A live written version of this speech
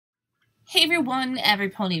Hey everyone, every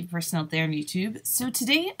pony person out there on YouTube. So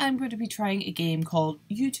today I'm going to be trying a game called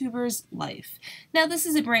YouTuber's Life. Now this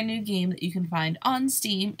is a brand new game that you can find on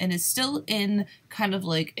Steam and is still in kind of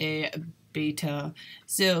like a beta.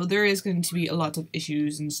 So there is going to be a lot of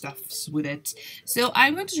issues and stuff with it. So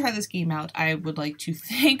I'm going to try this game out. I would like to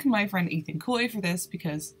thank my friend EthanCoy for this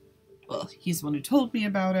because, well, he's the one who told me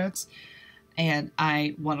about it and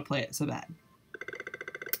I want to play it so bad.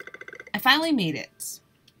 I finally made it.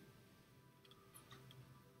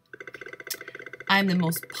 I'm the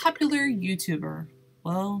most popular YouTuber.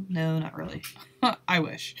 Well, no, not really. I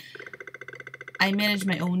wish. I manage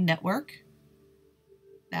my own network.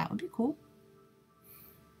 That would be cool.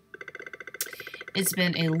 It's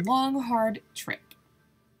been a long, hard trip.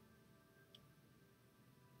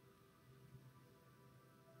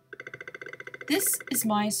 This is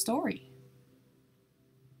my story.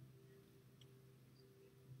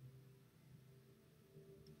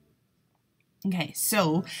 Okay,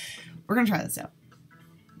 so we're gonna try this out.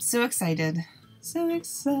 So excited. So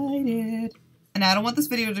excited. And I don't want this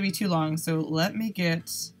video to be too long, so let me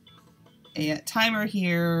get a timer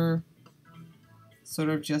here, sort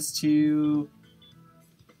of just to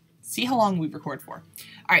see how long we record for.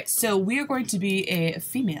 Alright, so we are going to be a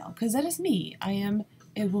female, because that is me. I am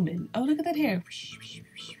a woman. Oh, look at that hair.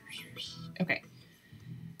 Okay.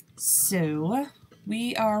 So,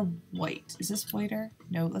 we are white. Is this whiter?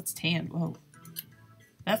 No, that's tan. Whoa.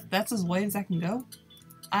 That's as white as I can go?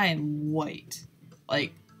 I am white.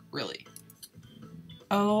 Like, really.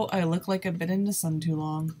 Oh, I look like I've been in the sun too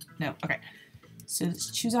long. No, okay. So let's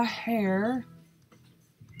choose our hair.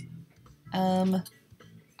 I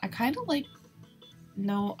kind of like...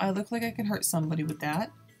 No, I look like I can hurt somebody with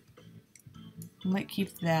that. I might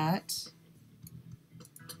keep that.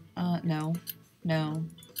 No. No.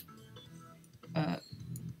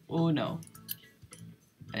 Oh no.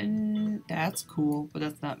 And that's cool, but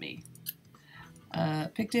that's not me.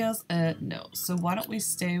 Pigtails? No. So why don't we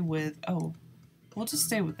stay with... Oh, we'll just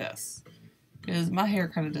stay with this. Because my hair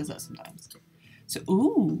kind of does that sometimes. So,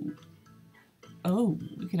 ooh. Oh,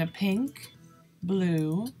 we can have pink,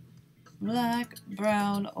 blue, black,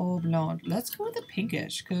 brown, or blonde. Let's go with the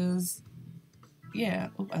pinkish, because... Yeah.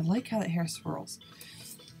 Oh, I like how that hair swirls.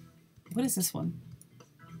 What is this one?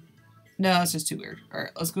 No, it's just too weird.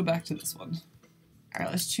 Alright, let's go back to this one.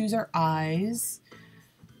 Alright, let's choose our eyes.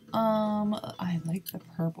 I like the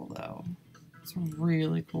purple though. It's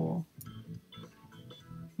really cool.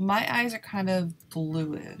 My eyes are kind of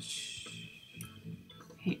bluish.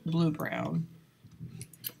 Blue-brown.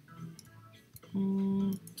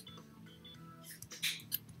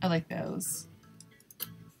 I like those.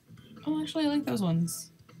 Oh, actually I like those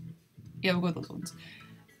ones. Yeah, we'll go with those ones.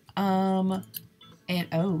 And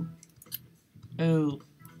oh. Oh.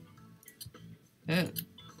 Oh.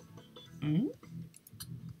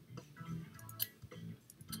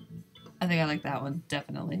 I think I like that one,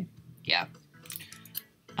 definitely. Yeah.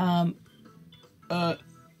 No,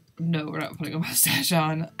 we're not putting a mustache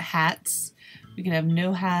on. Hats. We can have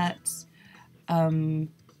no hats.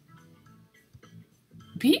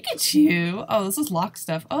 Pikachu! Oh, this is lock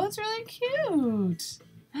stuff. Oh, it's really cute!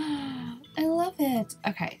 I love it.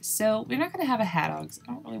 Okay, so we're not gonna have a hat on because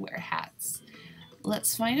I don't really wear hats.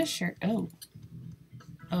 Let's find a shirt. Oh.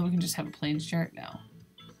 Oh, we can just have a plain shirt now.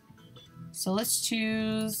 So let's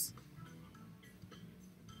choose...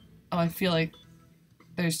 Oh, I feel like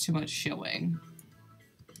there's too much showing.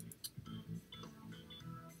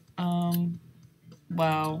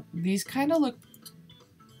 Wow. These kind of look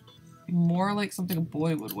more like something a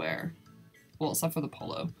boy would wear. Well, except for the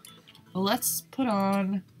polo. But let's put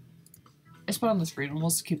on... Let's put on this green one.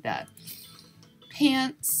 We'll just keep that.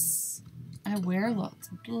 Pants. I wear lots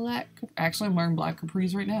of black... Actually, I'm wearing black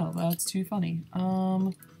capris right now. That's too funny.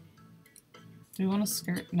 Do we want a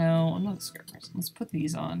skirt? No, I'm not a skirt person. Let's put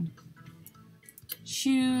these on.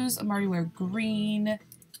 Shoes. I'm already wearing green.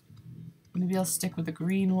 Maybe I'll stick with the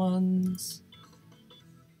green ones.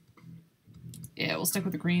 Yeah, we'll stick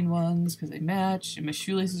with the green ones because they match. And my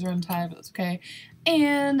shoelaces are untied, but that's okay.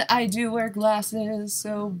 And I do wear glasses,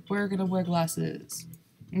 so we're gonna wear glasses.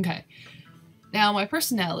 Okay. Now, my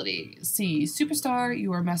personality. See, superstar,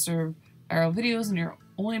 you are a master of viral videos, and your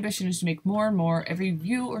only ambition is to make more and more. Every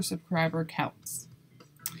view or subscriber counts.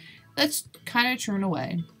 That's kind of true in a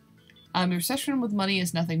way. Your obsession with money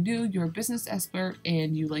is nothing new. You're a business expert,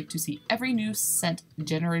 and you like to see every new cent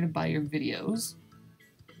generated by your videos.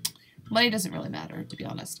 Money doesn't really matter, to be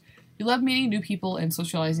honest. You love meeting new people and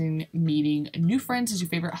socializing. Meeting new friends is your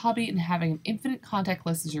favorite hobby, and having an infinite contact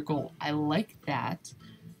list is your goal. I like that.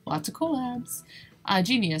 Lots of collabs.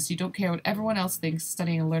 Genius, you don't care what everyone else thinks.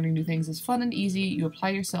 Studying and learning new things is fun and easy. You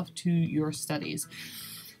apply yourself to your studies.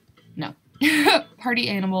 No. Party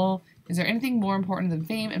animal, is there anything more important than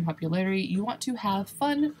fame and popularity? You want to have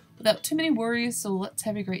fun without too many worries, so let's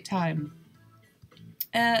have a great time.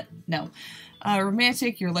 No.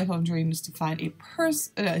 Romantic, your lifelong dream is to find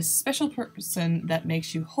a special person that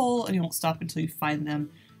makes you whole, and you won't stop until you find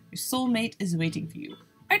them. Your soulmate is waiting for you.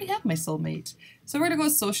 I already have my soulmate. So we're gonna go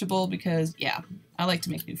with sociable because, yeah, I like to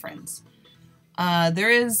make new friends.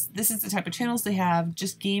 This is the type of channels they have.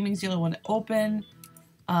 Just gaming's the only one open.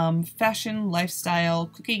 Fashion, lifestyle,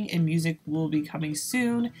 cooking, and music will be coming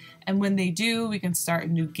soon. And when they do, we can start a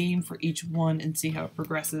new game for each one and see how it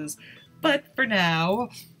progresses. But for now,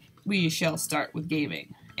 we shall start with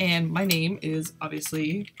gaming. And my name is,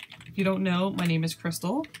 obviously, if you don't know, my name is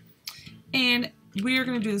Crystal. And we are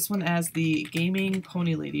going to do this one as the Gaming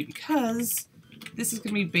Pony Lady because this is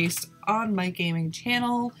going to be based on my gaming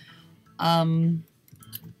channel.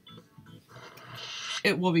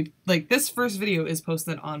 It will be, like, this first video is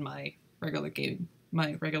posted on my regular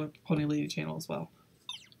Pony Lady channel as well.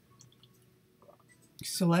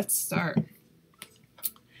 So let's start.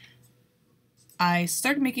 I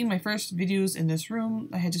started making my first videos in this room.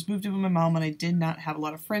 I had just moved in with my mom and I did not have a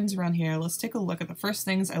lot of friends around here. Let's take a look at the first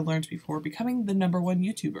things I learned before becoming the #1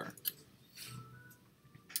 YouTuber.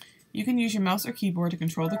 You can use your mouse or keyboard to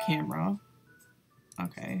control the camera.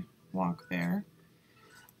 Okay, walk there.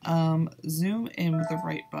 Zoom in with the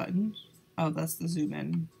right button. Oh, that's the zoom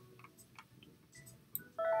in.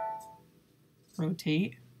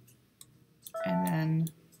 Rotate. And then,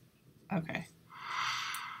 okay.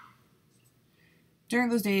 During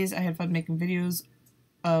those days, I had fun making videos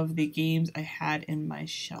of the games I had in my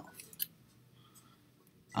shelf.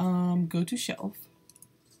 Go to shelf.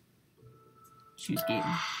 Choose game.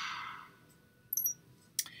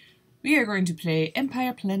 We are going to play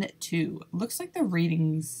Empire Planet 2. Looks like the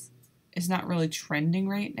ratings is not really trending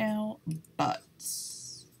right now, but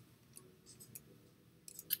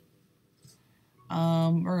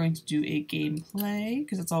we're going to do a gameplay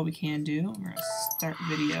because that's all we can do. We're going to start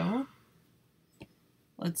video.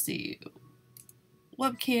 Let's see.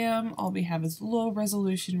 Webcam, all we have is low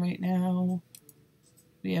resolution right now.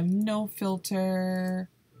 We have no filter.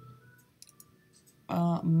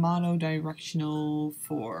 Mono-directional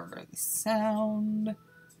for the sound.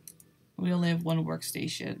 We only have one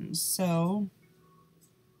workstation, so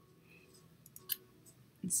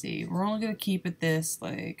let's see. We're only going to keep it this,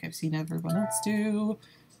 like I've seen everyone else do.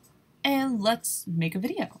 And let's make a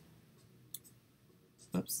video.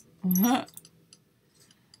 Whoops.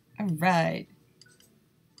 Alright.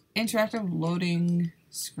 Interactive loading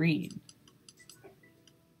screen.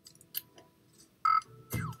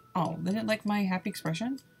 Oh, they didn't like my happy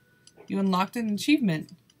expression? You unlocked an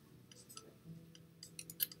achievement.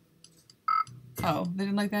 Oh, they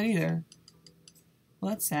didn't like that either. Well,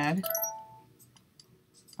 that's sad.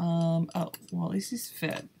 Oh, well, at least he's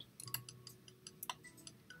fit.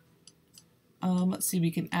 Let's see,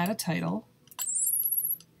 we can add a title.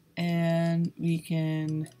 And we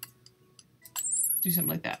can do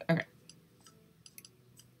something like that. Okay.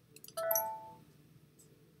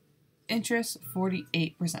 Interest,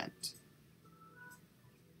 48%.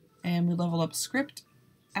 And we level up script,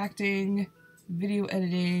 acting, video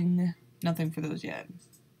editing, nothing for those yet.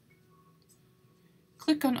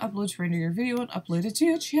 Click on upload to render your video and upload it to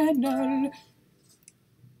your channel.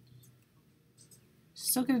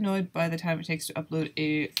 Still get annoyed by the time it takes to upload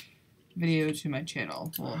a video to my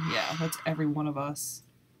channel. Well, yeah, that's every one of us.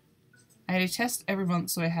 I had a test every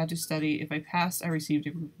month, so I had to study. If I passed, I received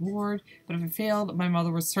a reward, but if I failed, my mother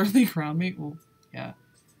would certainly ground me. Well, yeah.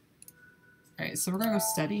 Alright, so we're gonna go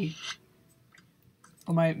study.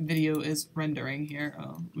 Oh, my video is rendering here.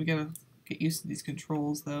 Oh, we gotta get used to these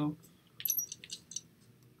controls, though.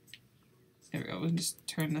 There we go, we can just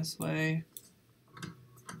turn this way.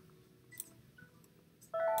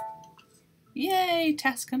 Yay!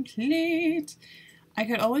 Task complete! I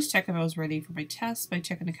could always check if I was ready for my test by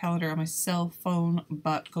checking the calendar on my cell phone,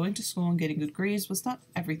 but going to school and getting good grades was not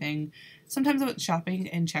everything. Sometimes I went shopping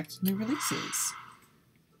and checked new releases.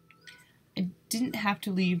 I didn't have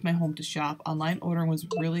to leave my home to shop. Online ordering was a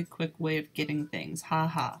really quick way of getting things. Ha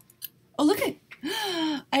ha. Oh, look at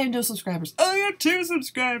I have no subscribers. Oh, I got 2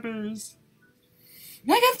 subscribers!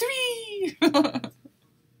 I got 3!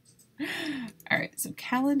 Alright, so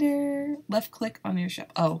calendar, left click on your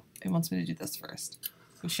shop. Oh, it wants me to do this first.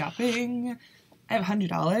 Go shopping. I have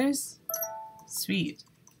 $100. Sweet.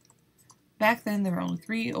 Back then, there were only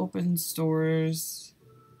 3 open stores.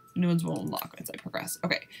 New ones will unlock as I progress.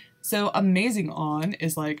 Okay, so Amazing On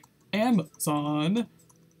is like Amazon.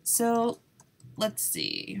 So let's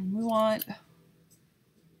see. We want...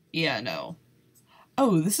 Yeah, no.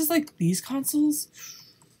 Oh, this is like these consoles?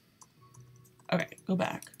 Okay, go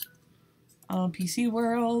back. PC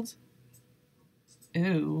World.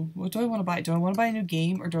 Ew, what do I want to buy? Do I want to buy a new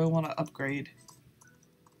game or do I want to upgrade?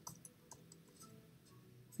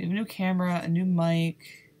 We have a new camera, a new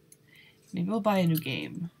mic. Maybe we'll buy a new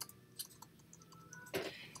game.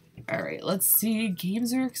 Alright, let's see.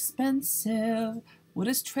 Games are expensive. What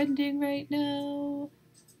is trending right now?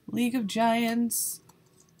 League of Giants.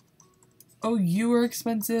 Oh, you are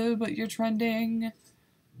expensive, but you're trending.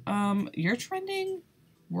 You're trending?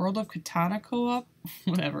 World of Katana co-op?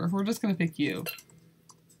 Whatever, we're just gonna pick you.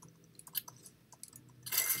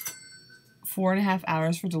 4.5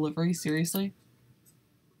 hours for delivery? Seriously?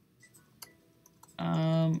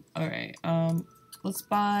 Alright, let's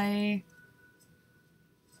buy...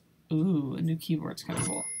 Ooh, a new keyboard's kind of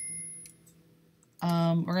cool.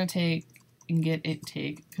 We're gonna take and get it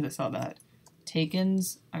because I saw that.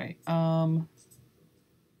 Taken's. Alright, we're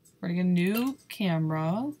gonna get a new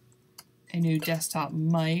camera, a new desktop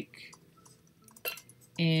mic,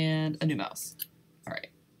 and a new mouse. Alright.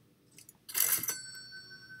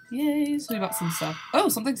 Yay, so we bought some stuff. Oh,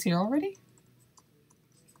 something's here already?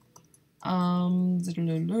 Alright.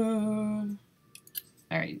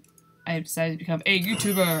 I have decided to become a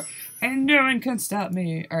YouTuber, and no one can stop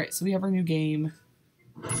me. Alright, so we have our new game.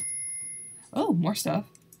 Oh, more stuff.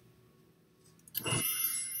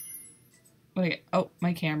 What do I get? Oh,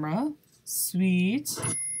 my camera. Sweet.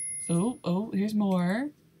 Oh, here's more.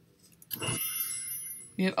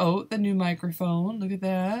 We have, oh, the new microphone. Look at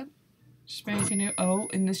that. Spanking new. Oh,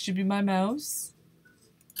 and this should be my mouse.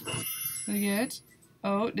 Look at it.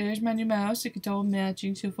 Oh, there's my new mouse. It's all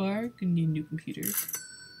matching so far. Gonna need a new computer.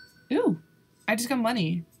 Ooh, I just got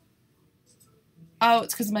money. Oh,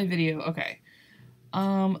 it's because of my video. Okay.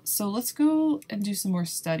 So let's go and do some more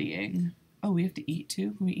studying. Oh, we have to eat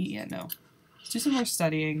too? Can we eat yet? No. Let's do some more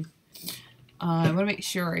studying. I want to make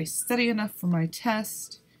sure I study enough for my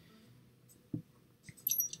test.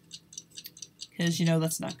 Because, you know,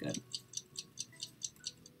 that's not good.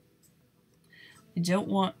 I don't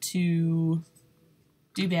want to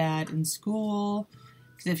do bad in school.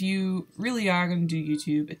 Because if you really are going to do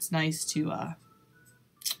YouTube, it's nice to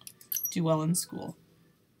do well in school.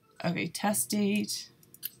 Okay, test date.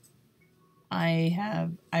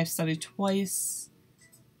 I've studied twice,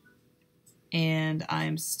 and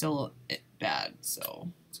I'm still bad,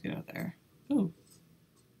 so let's get out there. Ooh.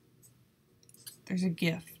 There's a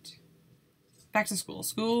gift. Back to school.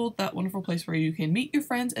 School, that wonderful place where you can meet your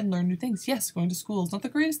friends and learn new things. Yes, going to school is not the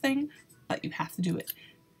greatest thing, but you have to do it.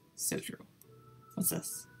 So true. What's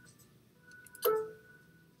this?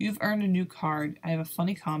 You've earned a new card. I have a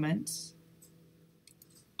funny comment.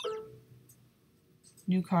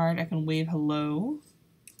 New card. I can wave hello.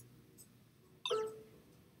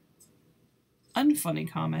 Unfunny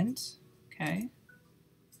comment. Okay.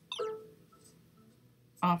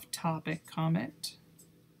 Off-topic comment.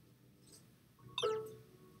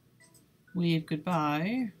 Wave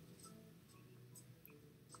goodbye.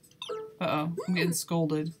 Uh-oh. I'm getting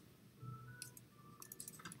scolded.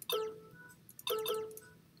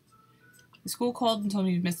 The school called and told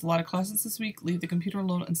me you've missed a lot of classes this week. Leave the computer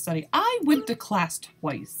alone and study. I went to class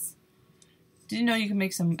twice. Didn't know you can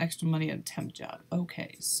make some extra money at a temp job.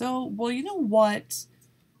 Okay, so, well, you know what?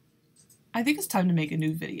 I think it's time to make a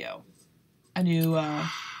new video. A new,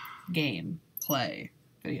 game, play,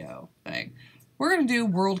 video thing. We're gonna do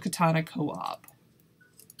World Katana Co-op.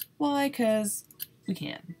 Why? Because we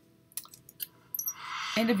can.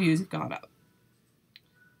 And the views have gone up.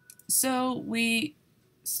 So, we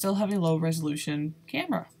still have a low resolution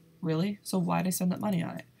camera. Really? So why did I spend that money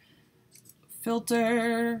on it?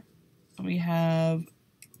 Filter. We have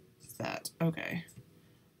that. Okay.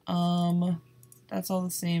 That's all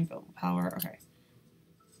the same. Power. Okay.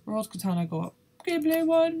 World Katana go up. Gameplay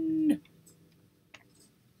 1.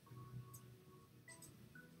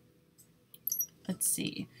 Let's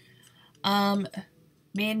see.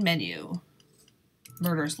 Main menu.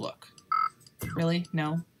 Murder's look. Really?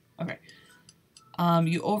 No? Okay.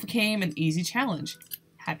 You overcame an easy challenge.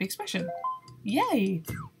 Happy expression. Yay!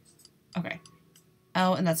 Okay.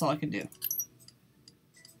 Oh, and that's all I can do.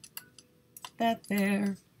 That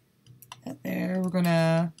there. That there. We're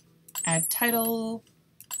gonna add title.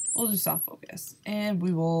 We'll do soft focus. And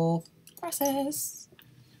we will process.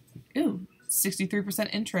 Ooh,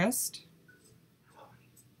 63% interest.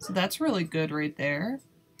 So that's really good right there.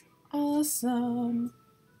 Awesome.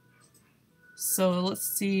 So let's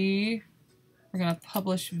see. We're gonna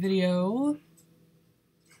publish video.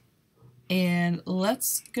 And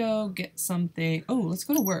let's go get something. Oh, let's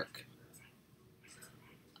go to work.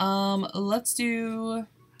 Let's do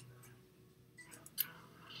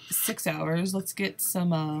 6 hours. Let's get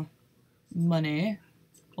some money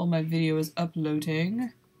while my video is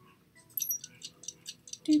uploading.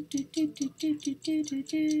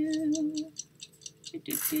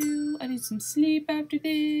 I need some sleep after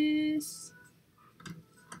this.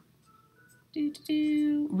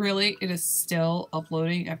 Really? It is still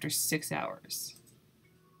uploading after 6 hours.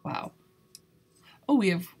 Wow. Oh, we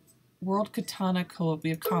have World Katana Co-op. We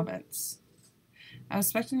have comments. I was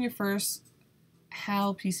expecting your first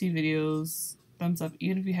HAL PC videos. Thumbs up.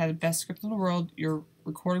 Even if you had the best script in the world, your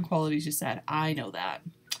recording quality is just sad. I know that.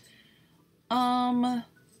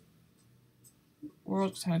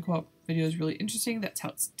 World Katana Co-op video is really interesting. That's how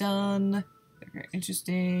it's done. They're very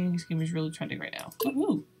interesting. This game is really trending right now.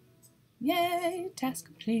 Woohoo! Yay! Task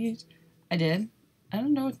complete. I did. I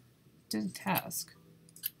don't know what did a task.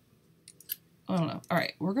 I don't know.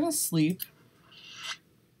 Alright, we're gonna sleep.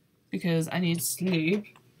 Because I need sleep.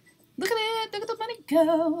 Look at it! Look at the money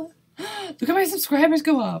go! Look at my subscribers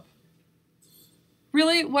go up!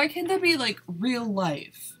 Really? Why can't that be like real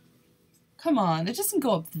life? Come on, it doesn't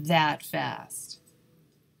go up that fast.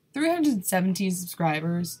 317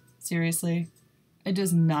 subscribers? Seriously? It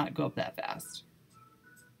does not go up that fast.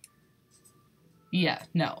 Yeah,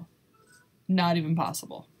 no. Not even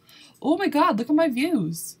possible. Oh my god, look at my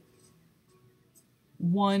views.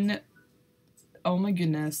 Oh my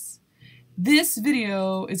goodness. This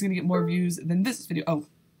video is gonna get more views than this video. Oh,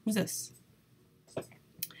 who's this?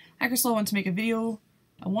 Hackerslow wants to make a video.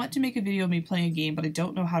 I want to make a video of me playing a game, but I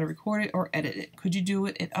don't know how to record it or edit it. Could you do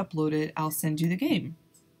it and upload it? I'll send you the game.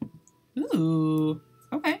 Ooh,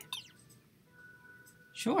 okay.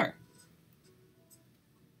 Sure.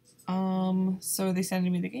 So are they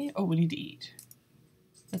sending me the game? Oh, we need to eat.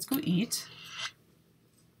 Let's go eat.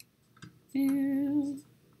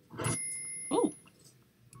 Oh.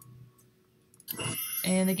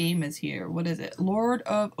 And the game is here. What is it? Lord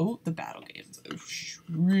of... Oh, the battle games. Oh,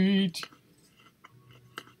 sweet.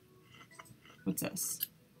 What's this?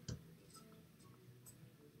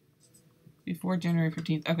 Before January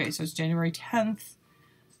 15th. Okay, so it's January 10th.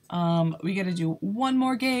 We gotta do one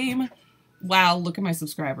more game. Wow, look at my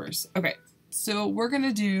subscribers. Okay, so we're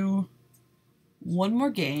gonna do one more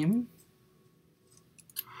game.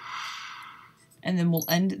 And then we'll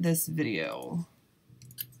end this video.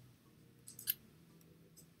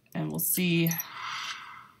 And we'll see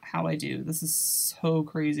how I do. This is so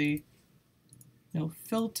crazy. No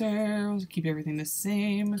filter. We'll keep everything the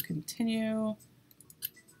same. Continue.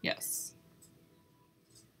 Yes.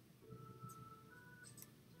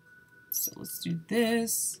 So let's do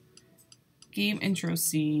this. Game intro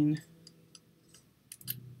scene.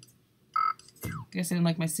 I guess I didn't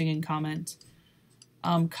like my singing comment.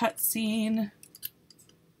 Cut scene.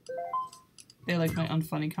 They like my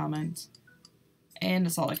unfunny comment. And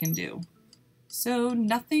that's all I can do. So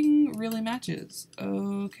nothing really matches.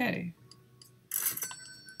 Okay.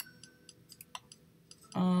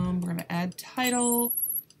 We're gonna add title.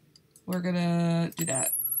 We're gonna do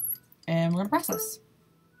that. And we're gonna process.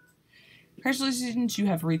 Congratulations, you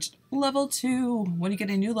have reached level 2. When you get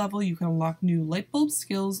a new level, you can unlock new light bulbs,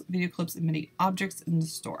 skills, video clips, and many objects in the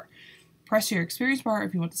store. Press your experience bar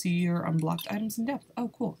if you want to see your unblocked items in depth. Oh,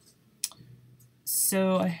 cool.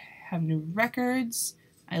 So I have new records.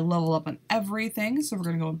 I level up on everything, so we're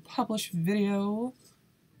gonna go and publish video.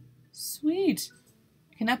 Sweet.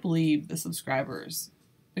 I cannot believe the subscribers.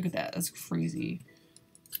 Look at that, that's crazy.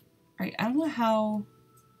 Alright, I don't know how...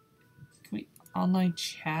 Can we online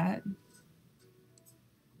chat?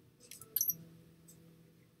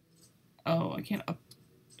 Oh, I can't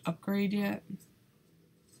upgrade yet.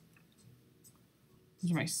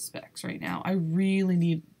 Those are my specs right now. I really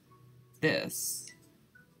need this.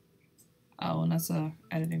 Oh, and that's a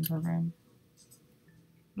editing program.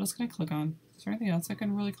 What else can I click on? Is there anything else I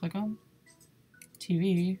can really click on?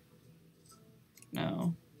 TV.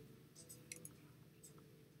 No.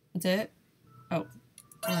 That's it? Oh,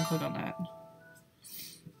 I'm gonna click on that.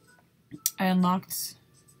 I unlocked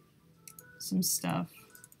some stuff.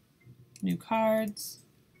 New cards.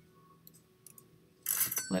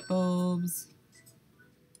 Light bulbs.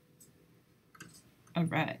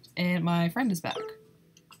 Alright, and my friend is back.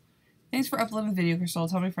 Thanks for uploading the video, Crystal.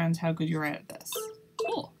 Tell my friends how good you're at this.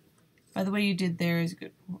 Cool. By the way,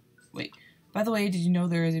 By the way, did you know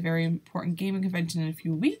there is a very important gaming convention in a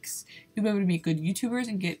few weeks? You'll be able to meet good YouTubers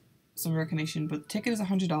and get some recognition, but the ticket is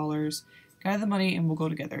 $100. Gather the money and we'll go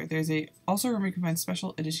together. There's also a room where you can find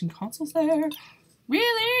special edition consoles there.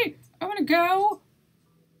 Really? I want to go.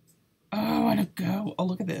 Oh, I want to go. Oh,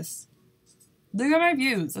 look at this. Look at my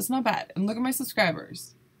views. That's not bad. And look at my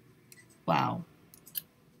subscribers. Wow.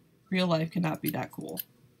 Real life cannot be that cool.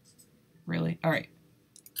 Really? Alright.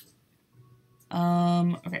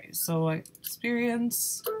 Okay, so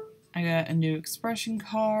experience. I got a new expression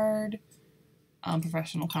card.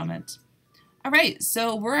 Professional comment. Alright,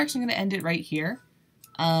 so we're actually gonna end it right here.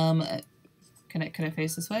 Can I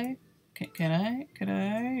face this way? Can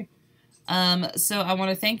I? So I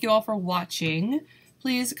want to thank you all for watching.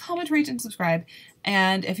 Please comment, rate, and subscribe.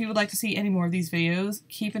 And if you would like to see any more of these videos,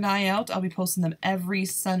 keep an eye out. I'll be posting them every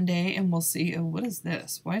Sunday, and we'll see. Oh, what is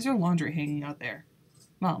this? Why is your laundry hanging out there?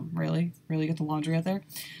 Mom, really? Really get the laundry out there?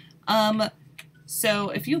 So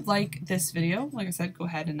if you like this video, like I said, go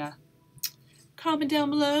ahead and comment down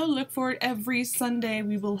below. Look for it every Sunday.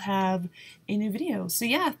 We will have a new video. So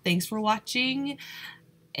yeah, thanks for watching.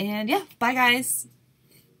 And yeah, bye guys.